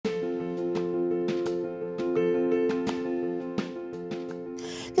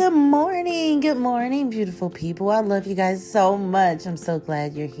Good morning, beautiful people. I love you guys so much. I'm so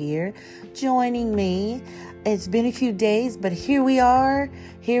glad you're here joining me. It's been a few days, but here we are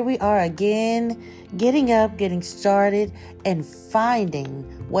again, getting up, getting started, and finding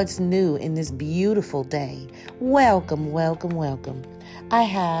what's new in this beautiful day. Welcome. I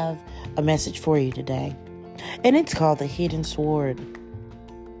have a message for you today, and it's called The Hidden Sword.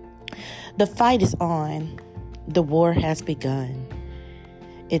 The fight is on. The war has begun.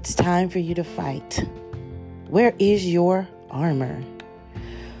 It's time for you to fight. Where is your armor?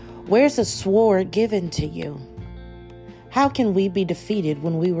 Where's the sword given to you? How can we be defeated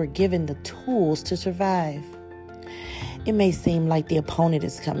when we were given the tools to survive? It may seem like the opponent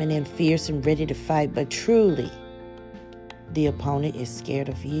is coming in fierce and ready to fight, but truly, the opponent is scared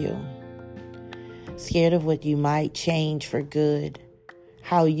of you. Scared of what you might change for good,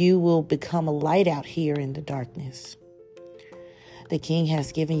 how you will become a light out here in the darkness. The King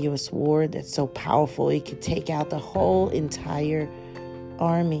has given you a sword that's so powerful it could take out the whole entire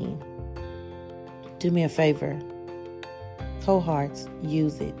army. Do me a favor. Cold hearts,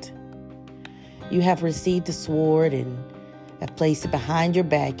 use it. You have received the sword and have placed it behind your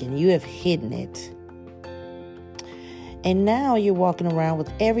back, and you have hidden it. And now you're walking around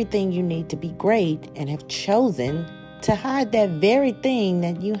with everything you need to be great and have chosen to hide that very thing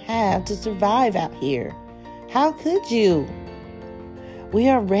that you have to survive out here. How could you? We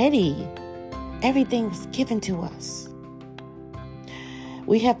are ready. Everything was given to us.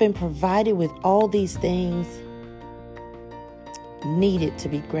 We have been provided with all these things needed to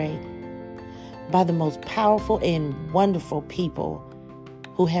be great by the most powerful and wonderful people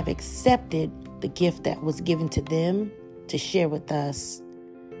who have accepted the gift that was given to them to share with us.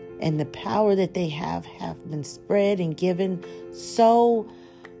 And the power that they have been spread and given so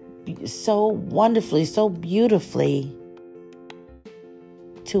wonderfully, so beautifully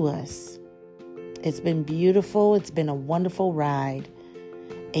to us. It's been beautiful. It's been a wonderful ride.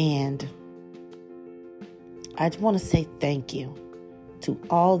 And I just want to say thank you to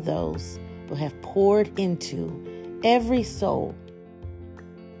all those who have poured into every soul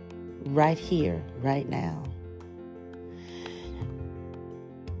right here, right now.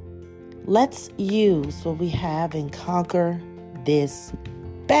 Let's use what we have and conquer this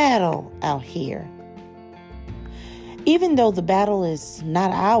battle out here. Even though the battle is not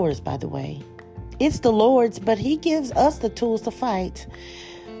ours, by the way, it's the Lord's, but He gives us the tools to fight,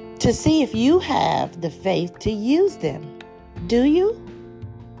 to see if you have the faith to use them. Do you?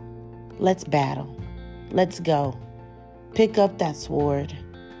 Let's battle. Let's go. Pick up that sword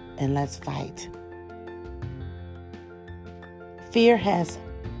and let's fight. Fear has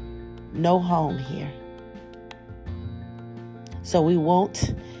no home here. So we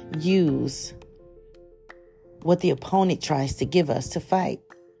won't use what the opponent tries to give us to fight.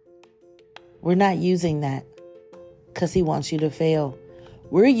 We're not using that because he wants you to fail.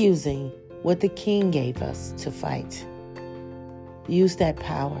 We're using what the King gave us to fight. Use that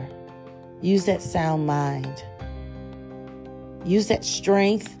power. Use that sound mind. Use that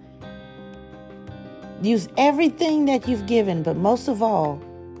strength. Use everything that you've given, but most of all,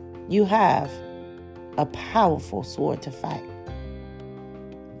 you have a powerful sword to fight.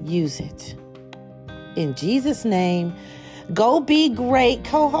 Use it. In Jesus' name, go be great,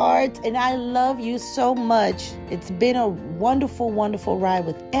 cohorts, and I love you so much. It's been a wonderful, wonderful ride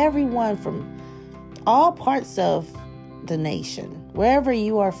with everyone from all parts of the nation, wherever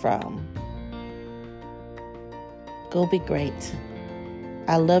you are from. Go be great.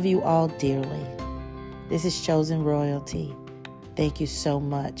 I love you all dearly. This is Chosen Royalty. Thank you so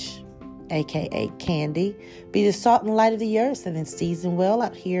much. AKA Candy. Be the salt and light of the earth and then season well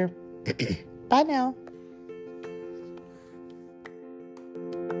out here. Bye now.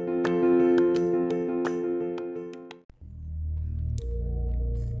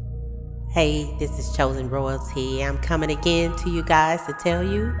 Hey, this is Chosen Royalty. I'm coming again to you guys to tell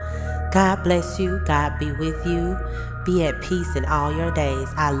you, God bless you, God be with you, be at peace in all your days.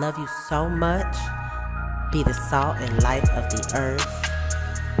 I love you so much. Be the salt and light of the earth.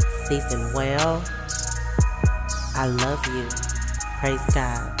 Season well. I love you. Praise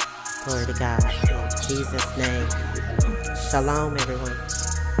God. Glory to God. In Jesus' name. Shalom, everyone.